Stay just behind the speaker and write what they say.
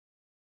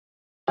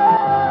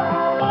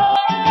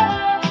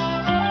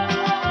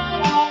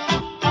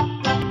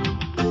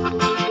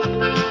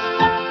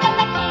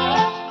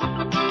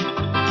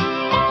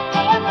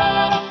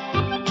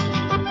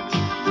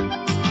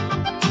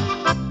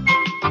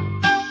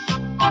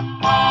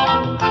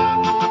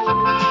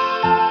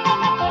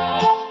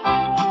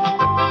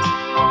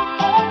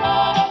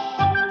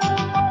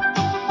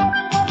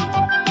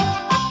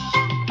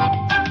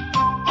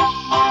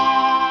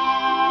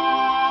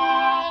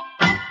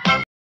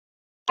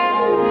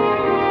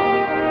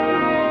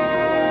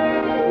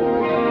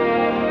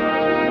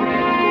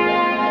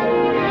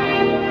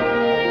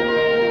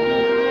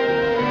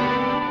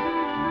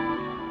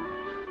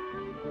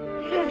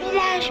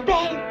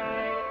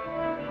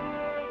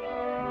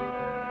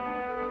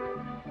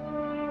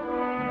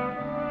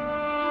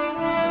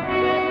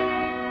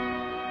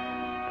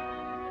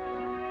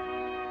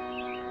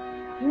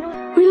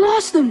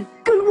catch them!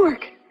 Good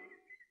work!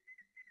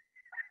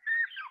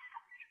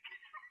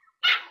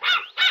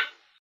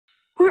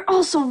 We're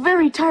also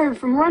very tired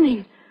from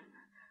running.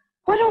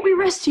 Why don't we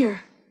rest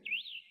here?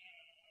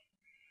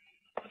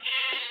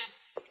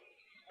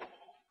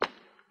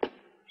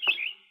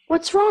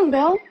 What's wrong,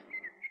 Belle?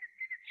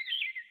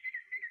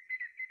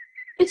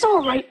 It's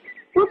all right.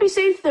 We'll be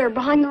safe there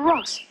behind the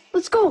rocks.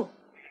 Let's go.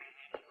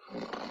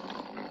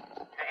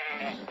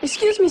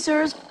 Excuse me,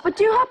 sirs, but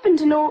do you happen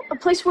to know a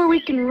place where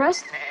we can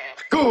rest?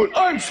 Good,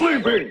 I'm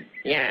sleeping.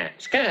 Yeah,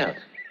 Scout.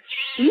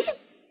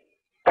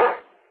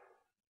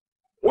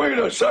 Wait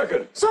a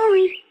second.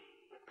 Sorry.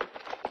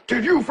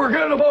 Did you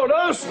forget about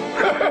us?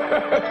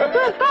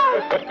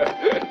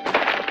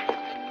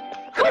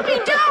 Put me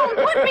down!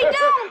 Put me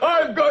down!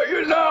 I've got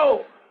you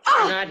now.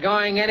 I'm not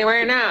going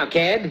anywhere now,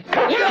 kid.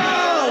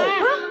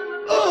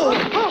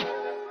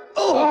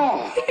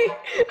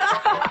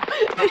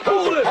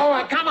 Hold it.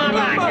 Oh, come on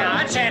back now.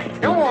 That's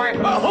it. Don't worry.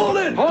 Hold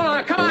it. Hold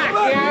on. Come back,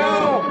 you.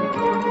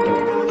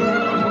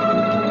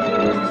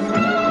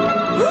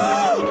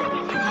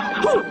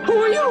 Who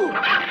are you?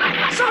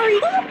 Sorry.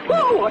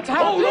 Whoa, what's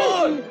happening?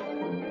 Hold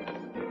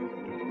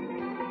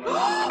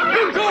on.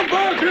 You come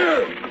back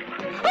here.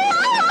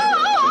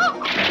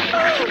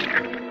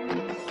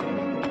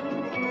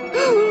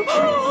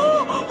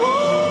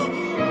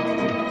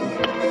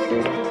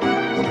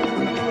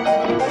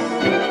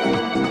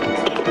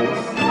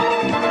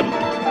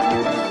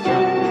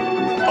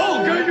 I'll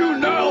get you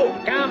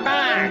now. Come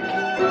back.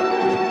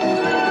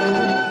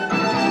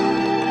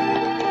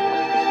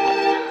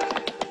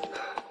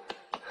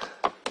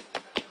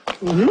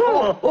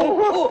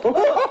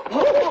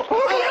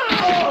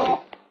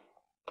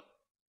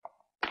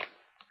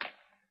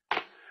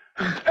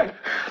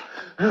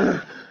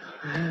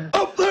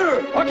 Up there.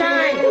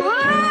 Okay.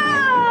 Got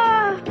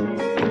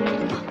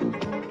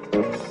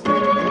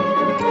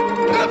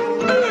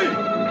it.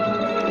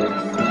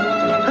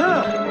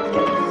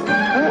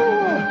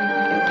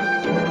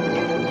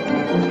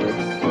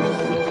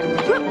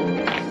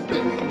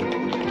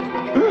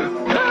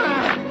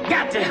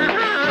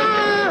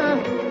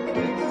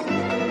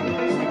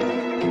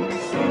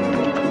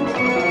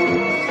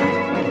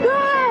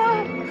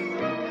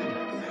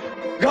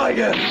 Guy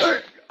again.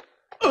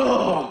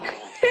 Oh.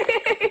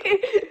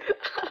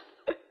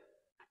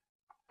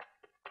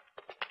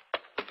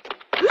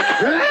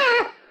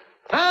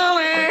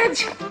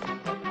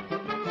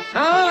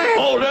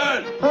 Hold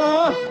it.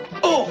 Hold it.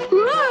 Hold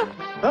that.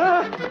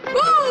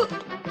 Oh.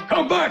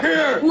 Come back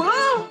here.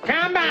 Whoa!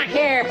 Come back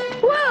here.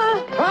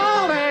 Whoa!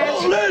 Hold it.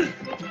 Hold it.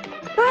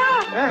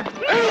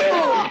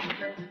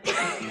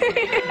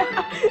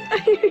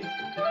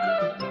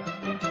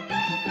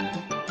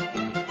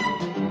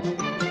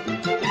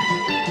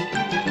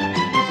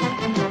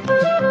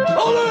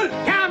 Hold it.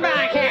 Come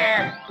back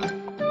here.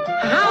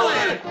 Hold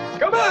it.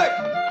 Come back.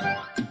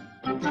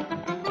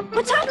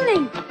 What's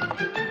happening?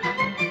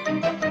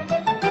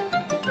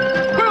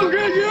 We'll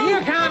get you. You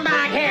come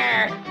back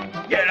here.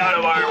 Get out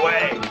of our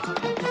way.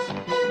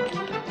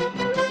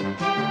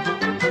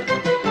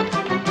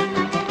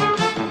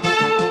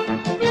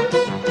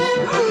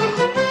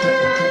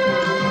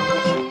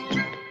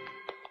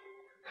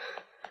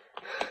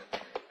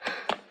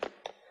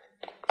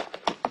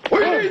 We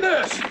need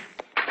this.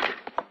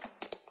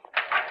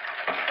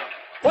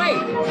 Wait,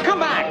 come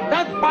back.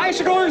 That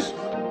bicycles.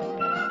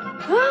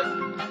 Huh?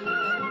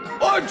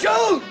 Watch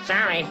out.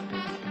 Sorry.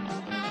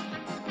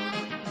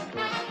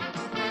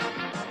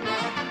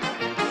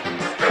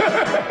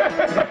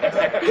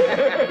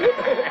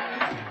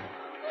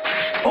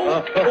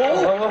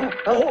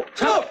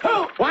 Stop.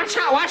 Help. Watch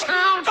out, watch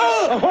out.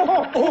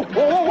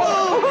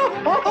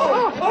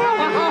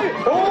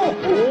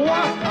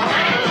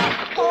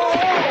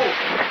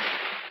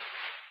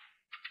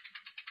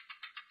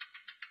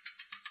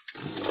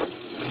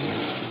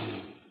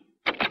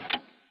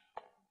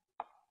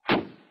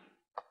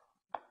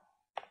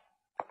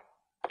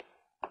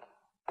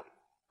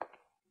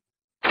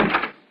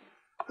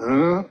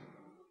 Huh?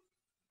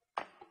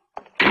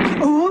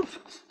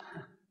 Oops.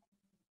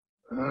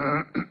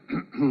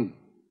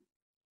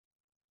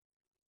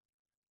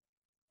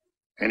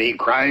 Any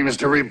crimes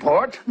to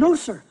report? No,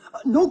 sir.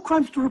 No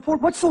crimes to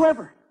report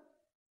whatsoever.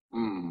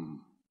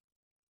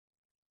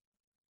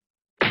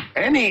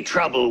 Any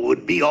trouble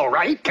would be all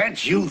right.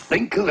 Can't you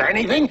think of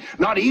anything?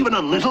 Not even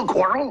a little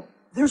quarrel?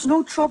 There's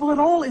no trouble at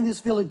all in this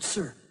village,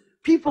 sir.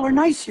 People are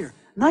nice here,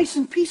 nice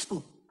and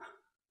peaceful.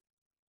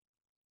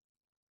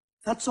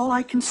 That's all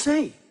I can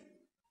say.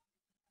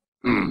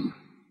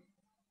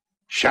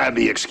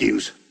 Shabby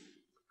excuse.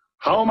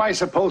 How am I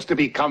supposed to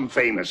become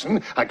famous?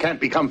 I can't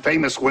become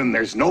famous when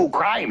there's no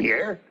crime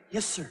here.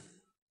 Yes, sir.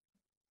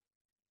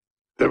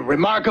 The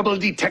remarkable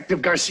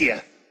Detective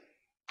Garcia.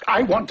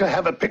 I want to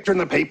have a picture in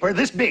the paper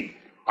this big.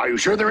 Are you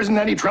sure there isn't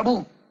any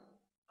trouble?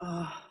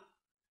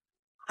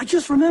 I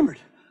just remembered.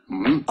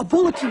 A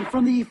bulletin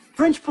from the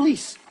French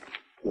police.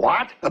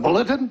 What? A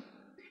bulletin?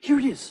 Here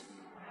it is.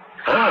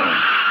 Oh.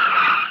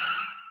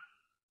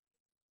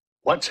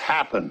 What's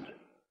happened?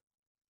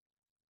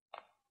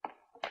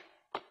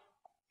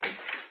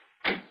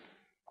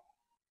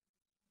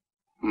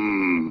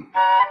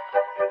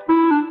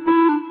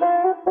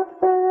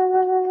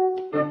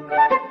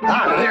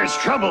 Ah, there's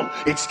trouble.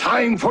 It's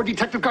time for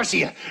Detective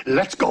Garcia.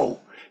 Let's go.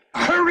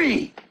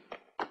 Hurry!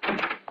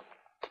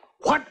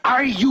 What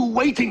are you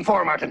waiting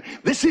for, Martin?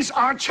 This is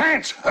our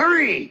chance.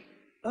 Hurry!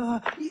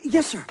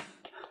 Yes, sir.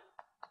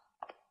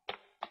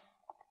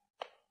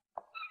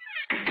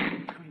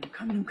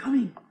 I'm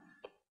coming.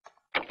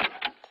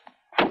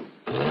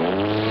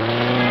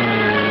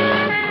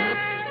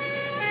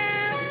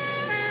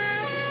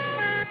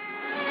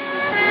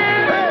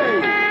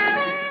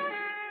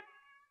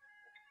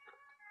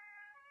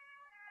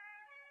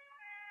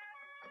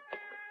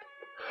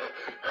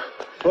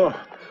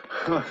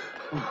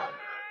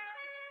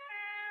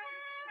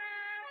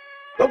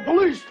 The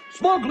police!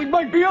 Smuggling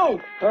might be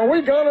out! Are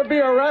we gonna be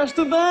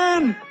arrested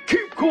then?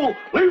 Keep cool!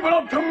 Leave it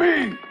up to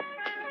me!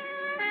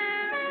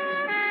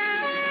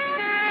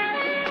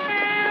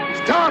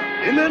 Stop!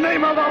 In the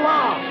name of the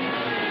law!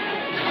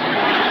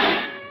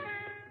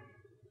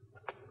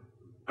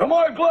 Am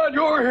I glad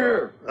you're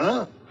here?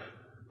 Huh?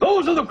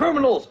 Those are the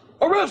criminals!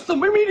 Arrest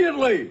them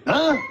immediately!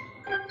 Huh?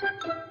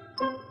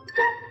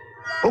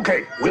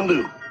 Okay, will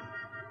do.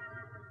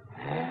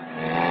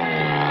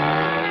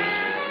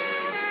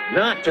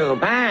 Not too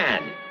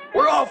bad.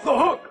 We're off the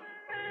hook!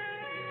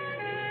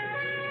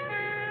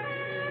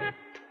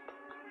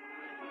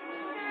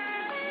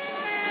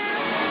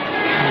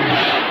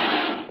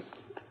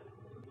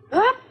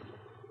 Up.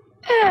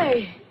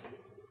 Hey.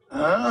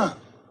 Huh?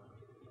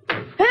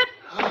 Hip.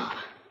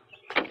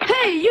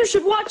 Hey, you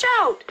should watch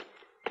out.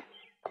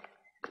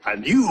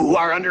 And you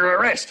are under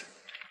arrest.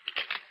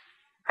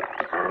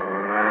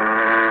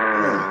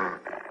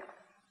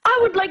 I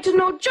would like to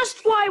know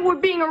just why we're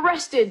being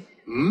arrested.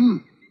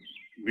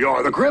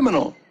 You're the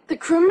criminal. The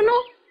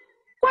criminal?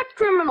 What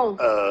criminal?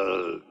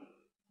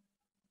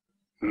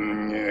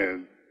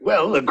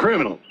 Well, the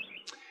criminal.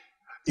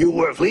 You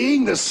were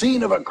fleeing the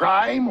scene of a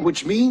crime,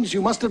 which means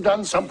you must have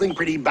done something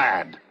pretty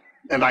bad.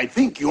 And I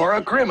think you're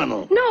a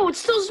criminal. No,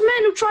 it's those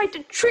men who tried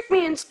to trick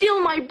me and steal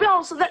my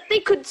Belle so that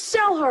they could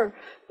sell her.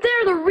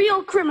 They're the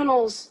real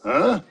criminals.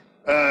 Huh?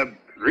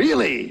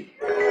 Really?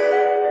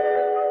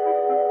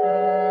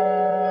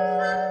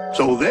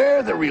 So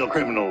they're the real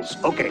criminals.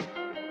 Okay.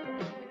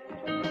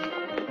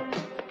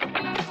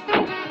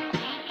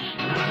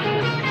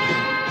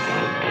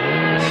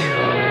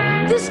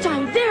 This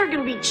time they're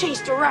gonna be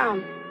chased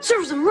around.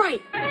 Serves them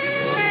right.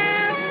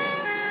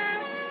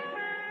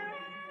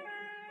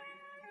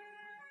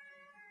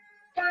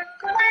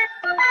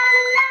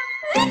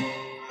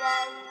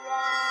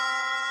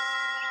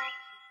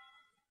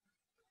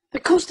 The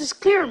coast is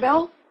clear,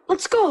 Belle.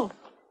 Let's go.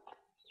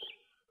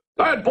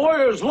 That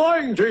boy is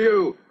lying to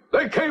you!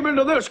 They came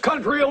into this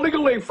country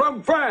illegally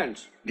from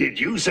France! Did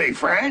you say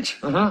France?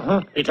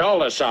 He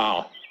told us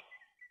so.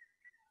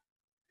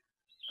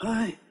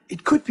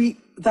 It could be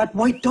that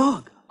white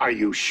dog. Are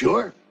you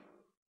sure?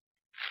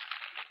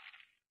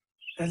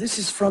 This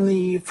is from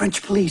the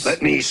French police.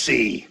 Let me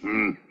see.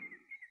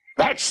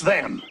 That's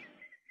them.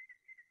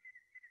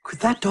 Could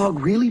that dog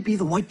really be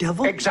the white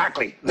devil?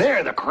 Exactly.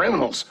 They're the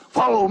criminals.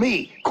 Follow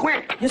me,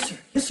 quick. Yes,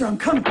 sir, I'm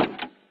coming.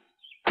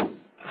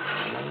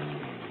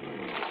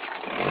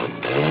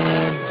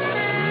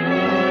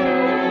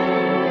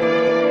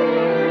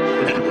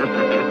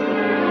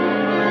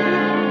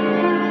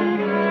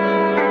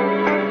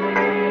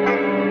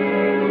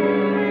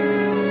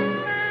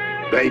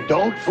 They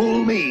don't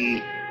fool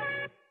me.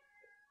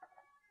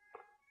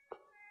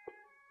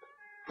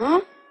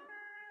 Huh?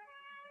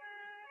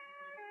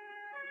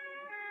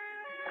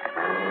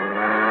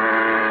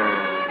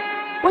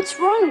 What's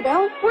wrong,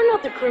 Belle? We're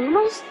not the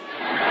criminals.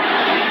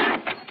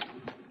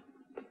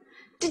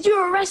 Did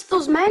you arrest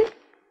those men?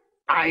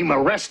 I'm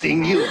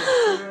arresting you.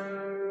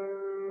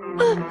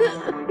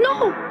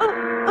 No!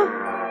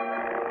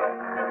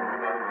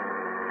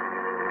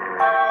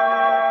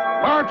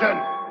 Martin,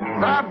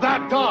 grab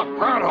that dog,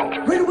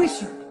 pronto. Right away,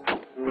 sir.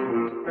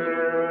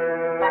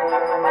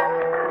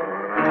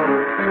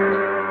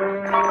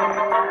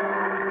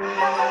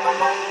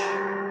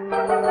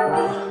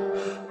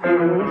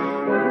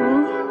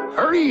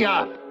 Hurry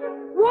up.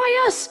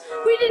 Why us?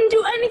 We didn't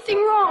do anything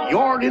wrong.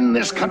 You're in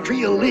this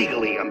country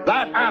illegally, and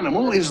that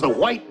animal is the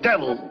white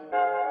devil.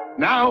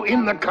 Now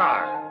in the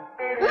car.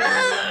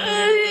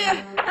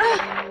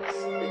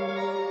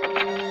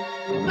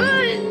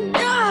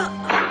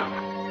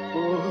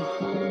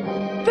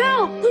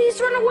 Belle,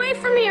 please run away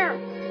from here.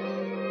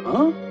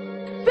 Huh?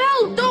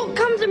 Belle, don't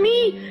come to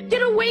me.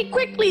 Get away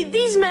quickly.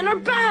 These men are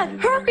bad.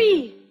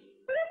 Hurry.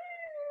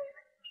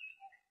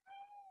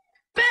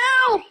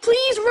 Belle,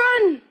 please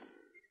run.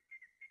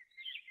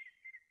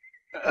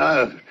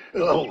 Oh.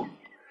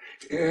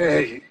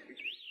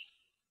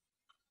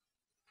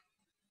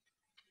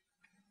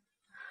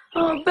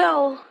 Oh,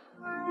 Belle.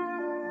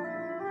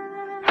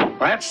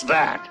 That's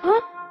that.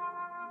 Huh?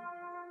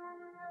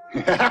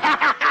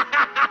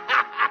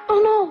 Oh,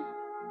 no.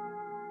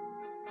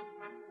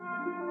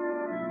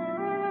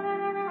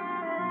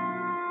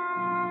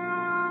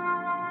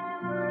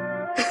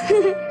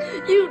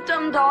 You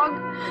dumb dog.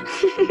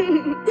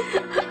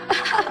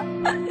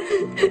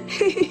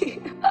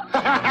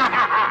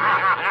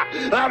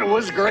 That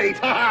was great.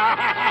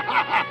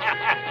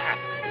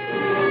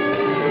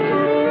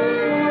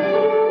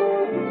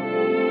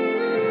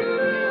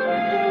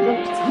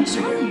 I'm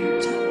sorry.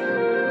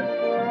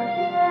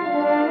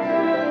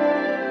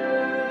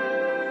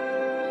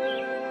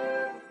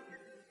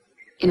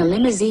 In a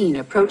limousine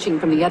approaching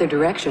from the other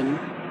direction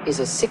is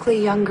a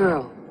sickly young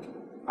girl.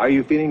 Are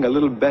you feeling a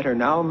little better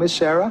now, Miss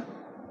Sarah?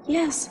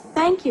 Yes,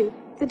 thank you.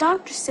 The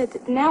doctor said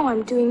that now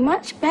I'm doing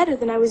much better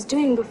than I was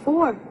doing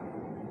before.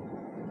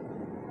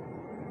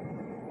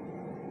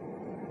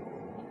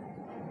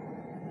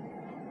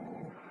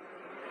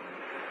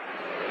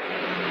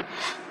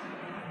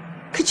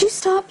 Could you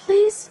stop,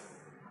 please?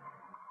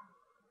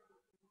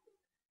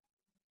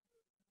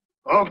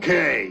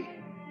 Okay.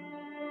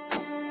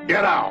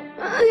 Get out.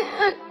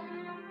 I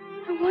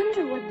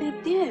wonder what they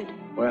did.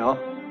 Well,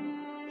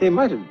 they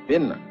might have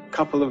been a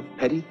couple of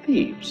petty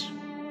thieves.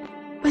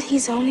 But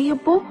he's only a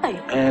boy.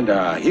 And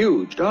a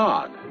huge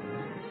dog.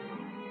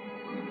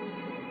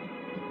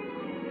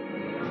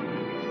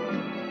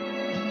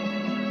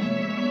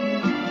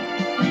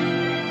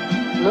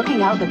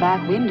 Looking out the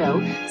back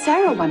window,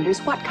 Sarah wonders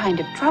what kind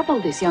of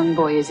trouble this young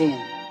boy is in.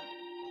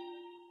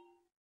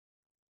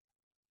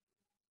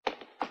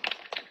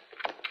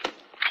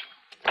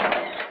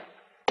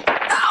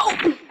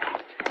 Ow!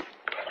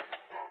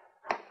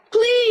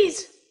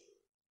 Please!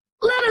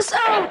 Let us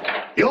out!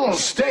 You'll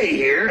stay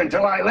here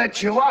until I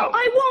let you out.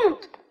 I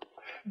won't!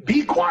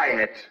 Be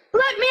quiet.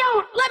 Let me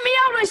out! Let me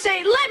out, I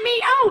say! Let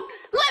me out!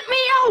 Let me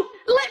out!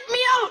 Let me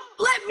out!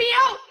 Let me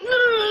out!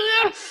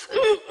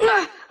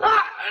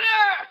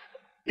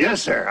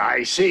 Yes, sir,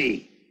 I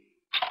see.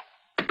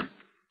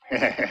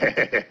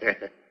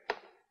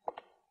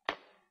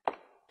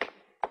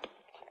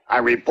 I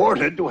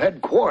reported to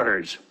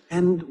headquarters.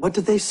 And what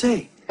did they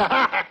say?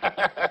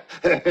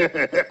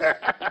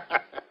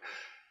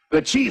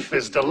 The chief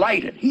is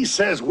delighted. He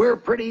says we're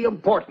pretty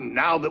important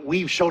now that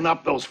we've shown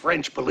up those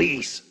French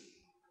police.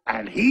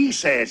 And he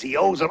says he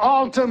owes it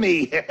all to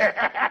me.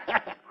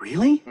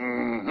 Really?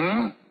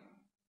 Mm-hmm.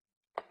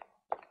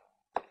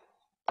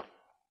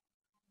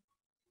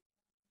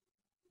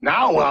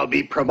 Now I'll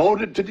be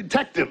promoted to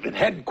detective at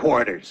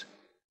headquarters.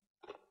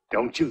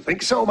 Don't you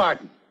think so,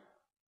 Martin?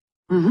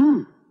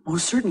 Mm-hmm.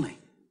 Most certainly.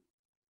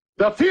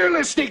 The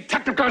fearless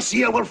Detective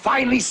Garcia will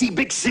finally see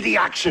big city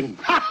action.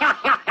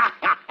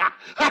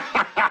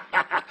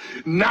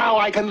 Now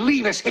I can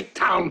leave this hick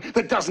town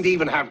that doesn't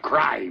even have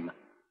crime.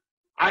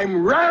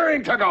 I'm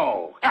raring to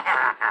go.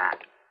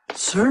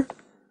 Sir?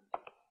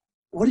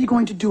 What are you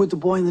going to do with the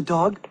boy and the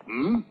dog?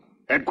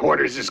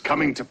 Headquarters is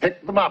coming to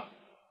pick them up.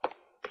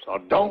 So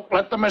don't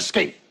let them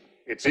escape.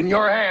 It's in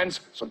your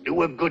hands, so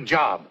do a good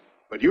job.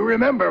 But you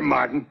remember,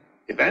 Martin,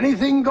 if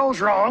anything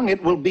goes wrong,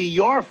 it will be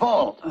your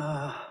fault.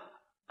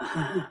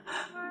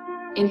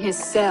 In his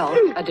cell,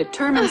 a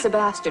determined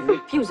Sebastian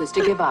refuses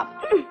to give up.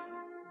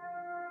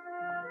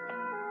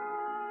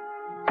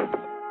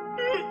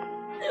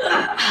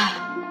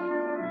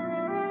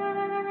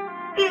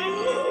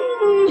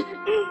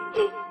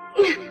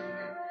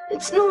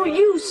 It's no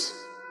use.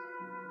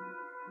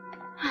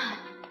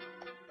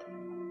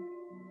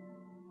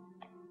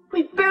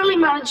 We barely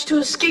managed to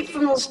escape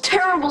from those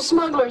terrible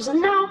smugglers,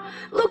 and now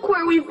look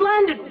where we've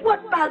landed.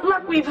 What bad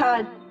luck we've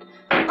had.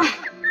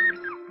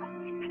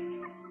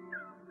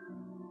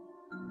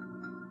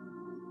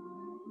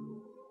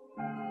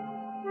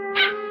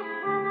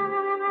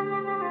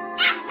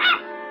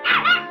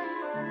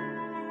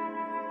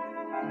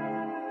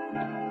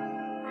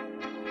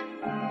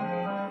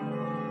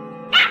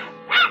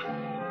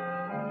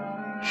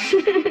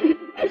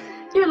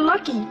 You're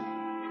lucky.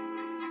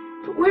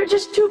 But we're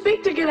just too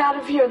big to get out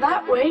of here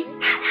that way.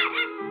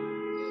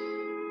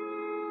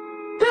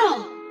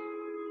 Belle!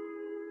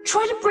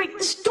 Try to break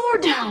this door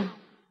down.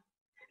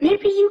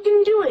 Maybe you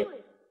can do it.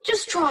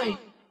 Just try.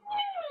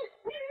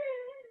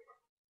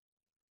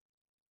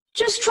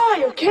 Just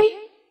try,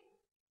 okay?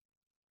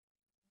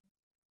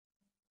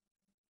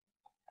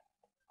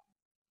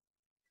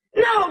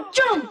 Now,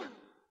 jump!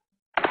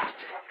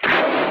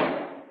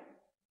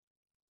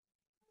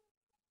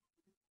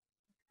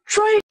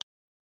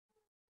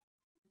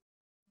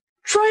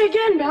 Try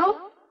again,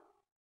 Belle.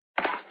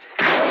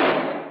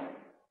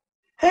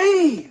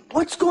 Hey,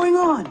 what's going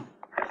on?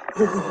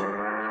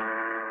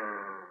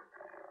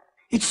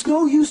 It's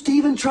no use to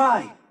even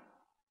try.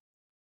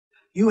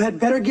 You had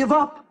better give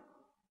up.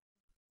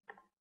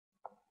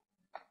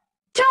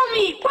 Tell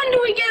me, when do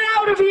we get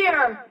out of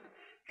here?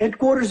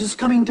 Headquarters is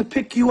coming to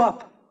pick you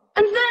up.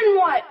 And then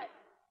what?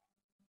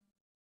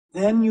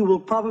 Then you will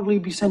probably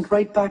be sent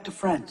right back to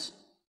France.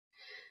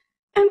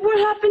 And what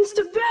happens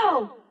to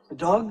Belle? The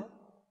dog?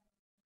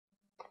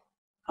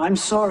 I'm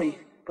sorry,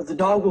 but the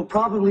dog will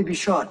probably be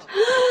shot.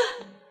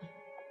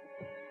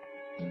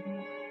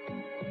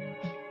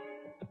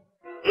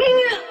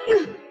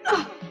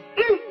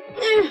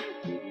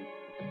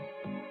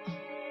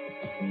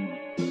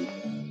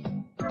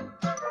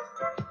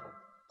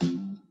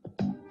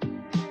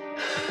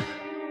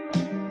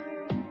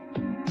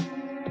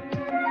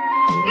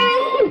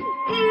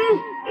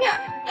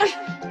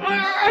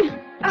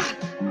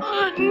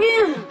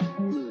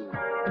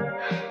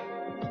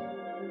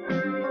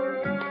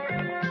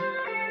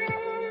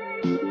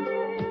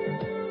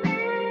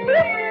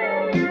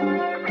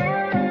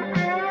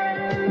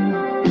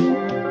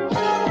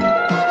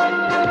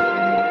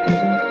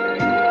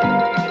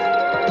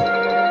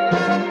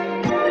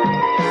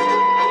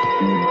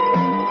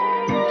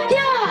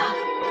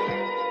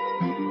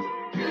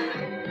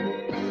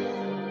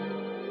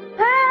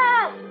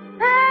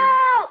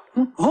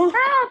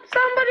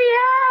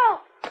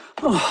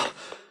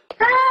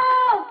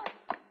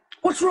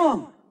 What's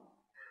wrong?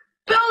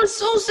 Belle is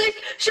so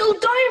sick, she'll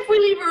die if we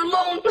leave her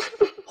alone.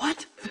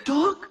 What? The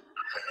dog?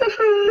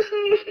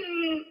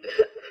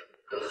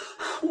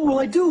 What will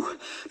I do?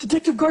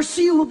 Detective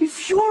Garcia will be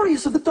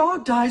furious if the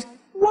dog dies.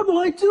 What will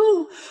I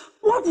do?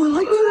 What will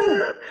I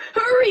do?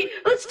 Hurry!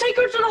 Let's take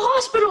her to the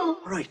hospital!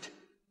 All right.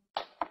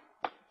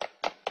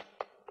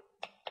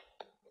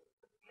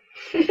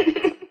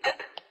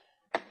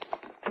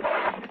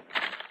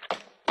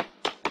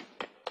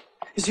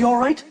 Is he all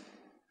right?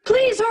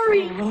 Please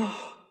hurry! No,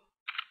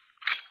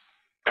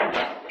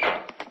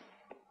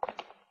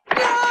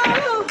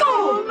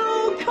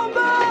 come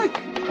back!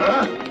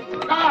 Huh?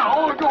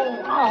 Oh,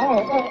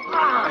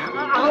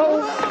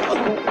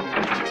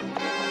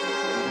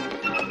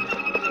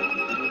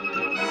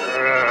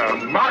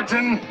 no!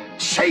 Martin,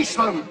 chase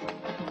them!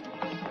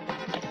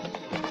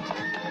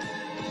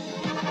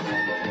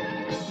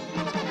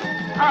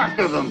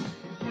 After them!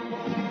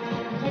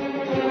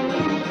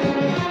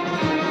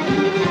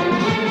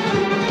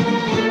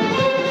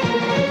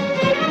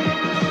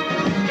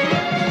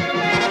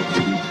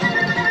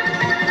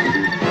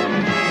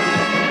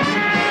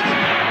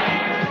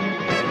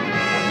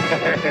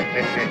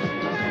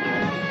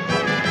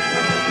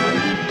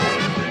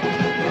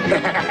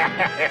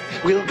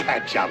 We'll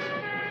catch up.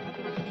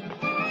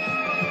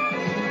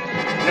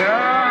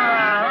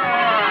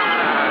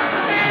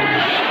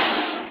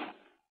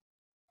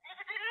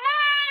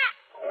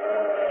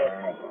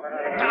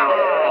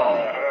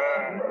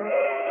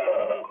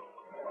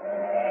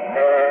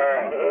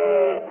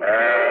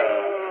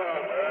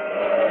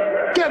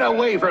 Get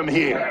away from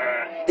here.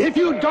 If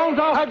you don't,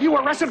 I'll have you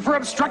arrested for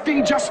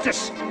obstructing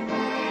justice.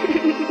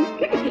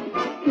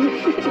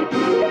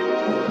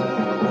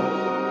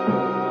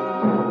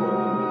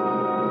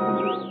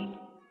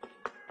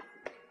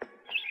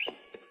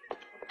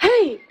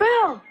 Hey,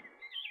 Belle!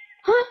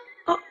 Huh?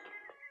 Oh.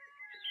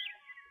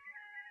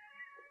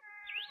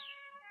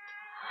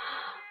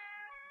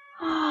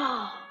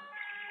 Oh.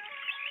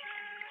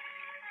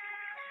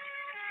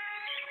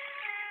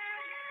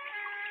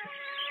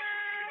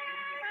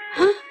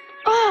 Huh?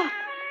 Ah!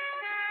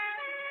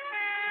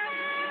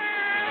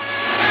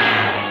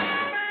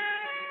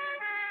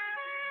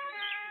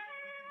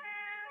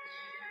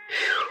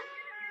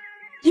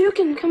 You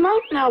can come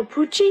out now,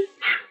 Poochie.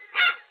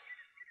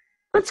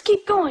 Let's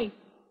keep going.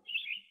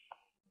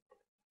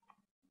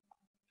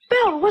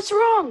 Belle, what's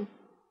wrong?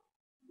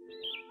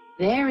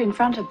 There in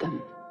front of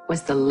them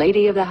was the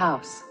lady of the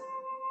house.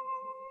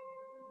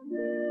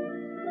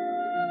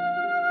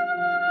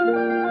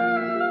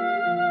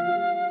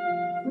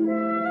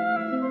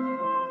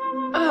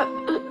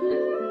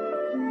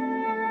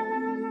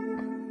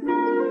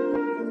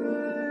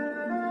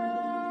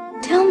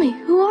 Tell me,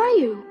 who are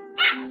you?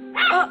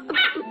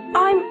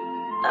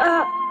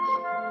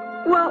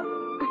 Well,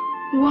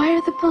 why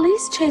are the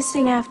police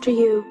chasing after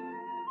you?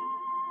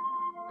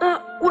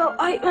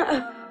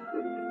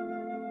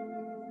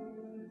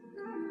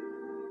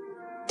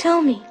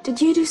 Tell me,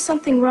 did you do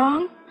something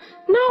wrong?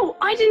 No,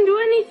 I didn't do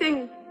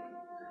anything.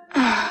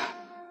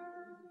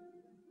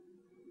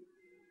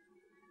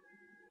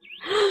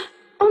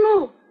 Oh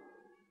no.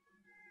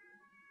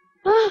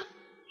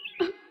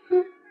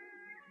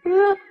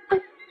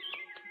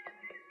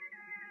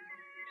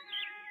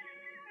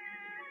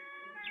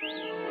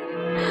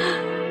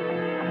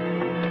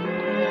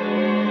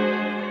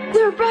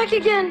 They're back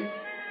again.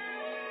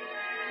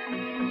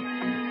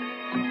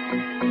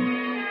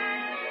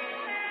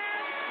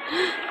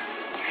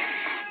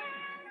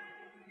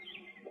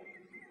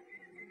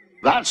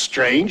 That's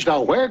strange.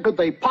 Now, where could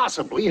they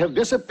possibly have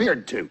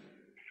disappeared to?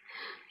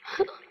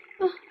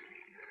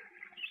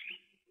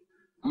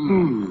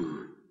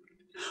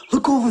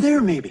 Look over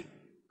there, maybe.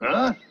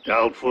 Huh?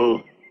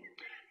 Doubtful.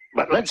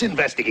 But let's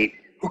investigate.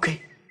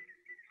 Okay.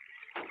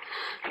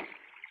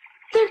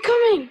 They're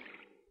coming.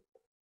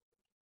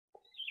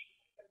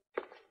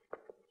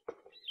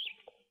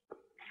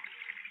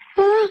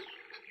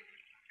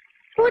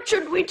 What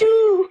should we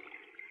do?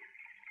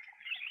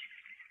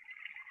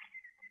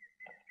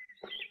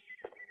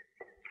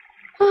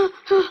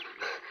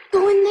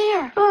 Go in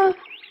there.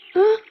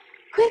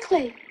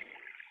 Quickly.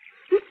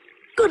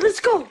 Good, let's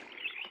go.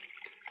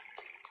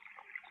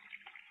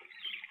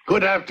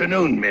 Good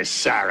afternoon, Miss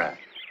Sarah.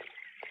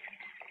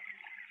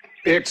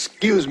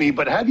 Excuse me,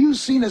 but have you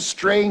seen a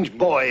strange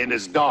boy and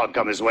his dog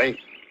come his way?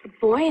 A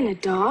boy and a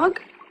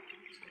dog?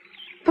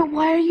 But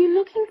why are you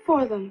looking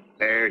for them?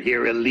 They're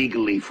here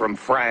illegally from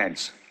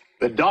France.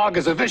 The dog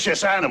is a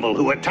vicious animal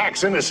who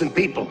attacks innocent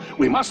people.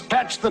 We must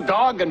catch the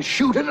dog and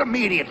shoot it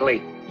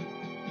immediately.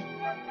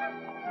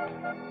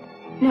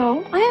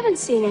 No, I haven't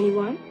seen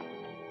anyone.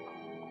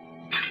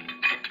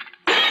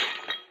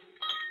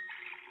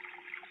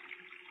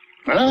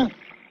 Huh?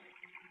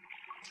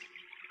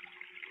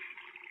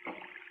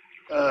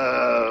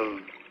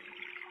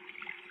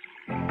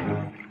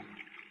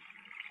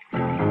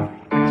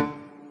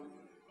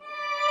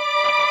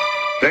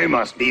 They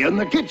must be in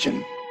the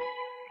kitchen.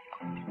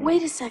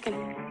 Wait a second.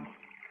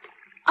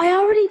 I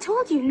already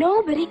told you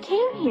nobody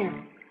came here.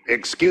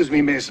 Excuse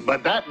me, miss,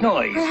 but that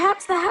noise...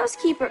 Perhaps the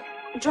housekeeper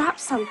dropped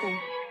something.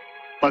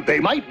 But they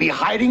might be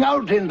hiding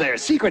out in there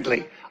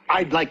secretly.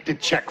 I'd like to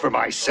check for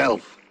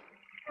myself.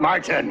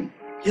 Martin.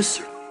 Yes,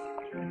 sir.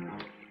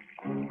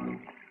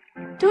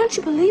 Don't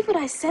you believe what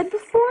I said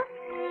before?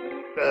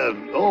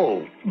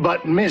 Oh,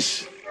 but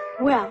miss...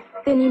 Well,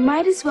 then you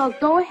might as well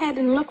go ahead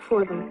and look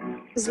for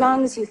them, as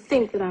long as you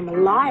think that I'm a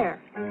liar.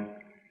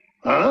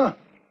 Huh?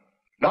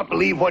 Not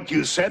believe what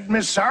you said,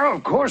 Miss Sarah?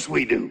 Of course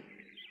we do.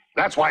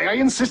 That's why I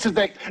insisted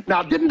that...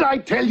 Now, didn't I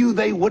tell you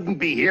they wouldn't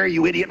be here,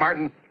 you idiot,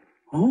 Martin?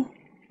 Huh?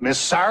 Miss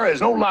Sarah is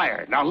no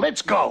liar. Now,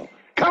 let's go.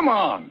 Come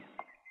on.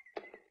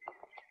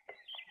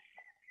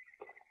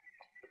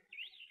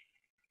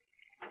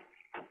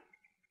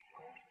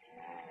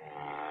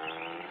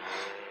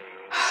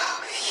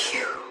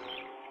 Phew.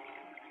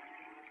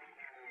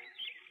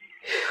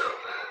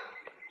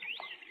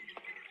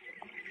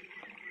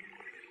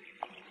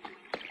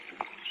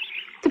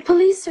 The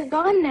police are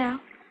gone now.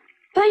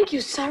 Thank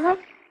you, Sarah.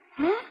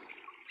 Huh?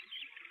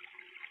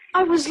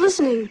 I was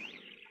listening.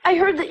 I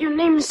heard that your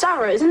name is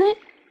Sarah, isn't it?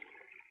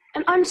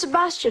 And I'm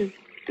Sebastian.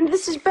 And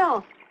this is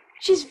Belle.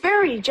 She's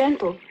very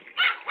gentle.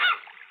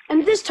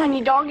 And this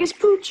tiny dog is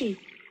Poochie.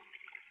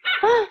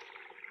 Huh?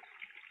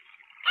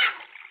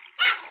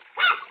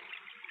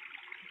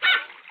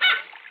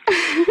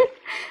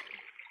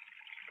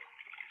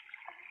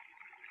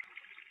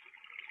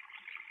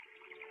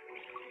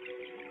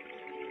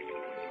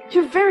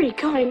 You're very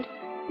kind.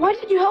 Why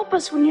did you help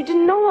us when you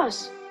didn't know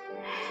us?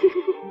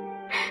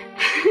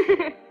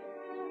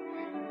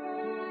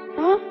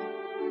 Huh?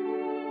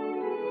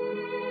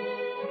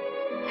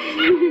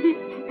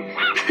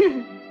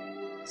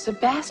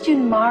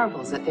 Sebastian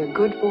marvels at their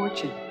good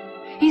fortune.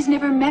 He's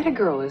never met a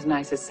girl as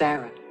nice as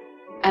Sarah.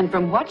 And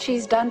from what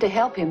she's done to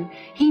help him,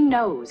 he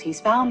knows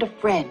he's found a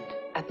friend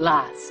at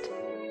last.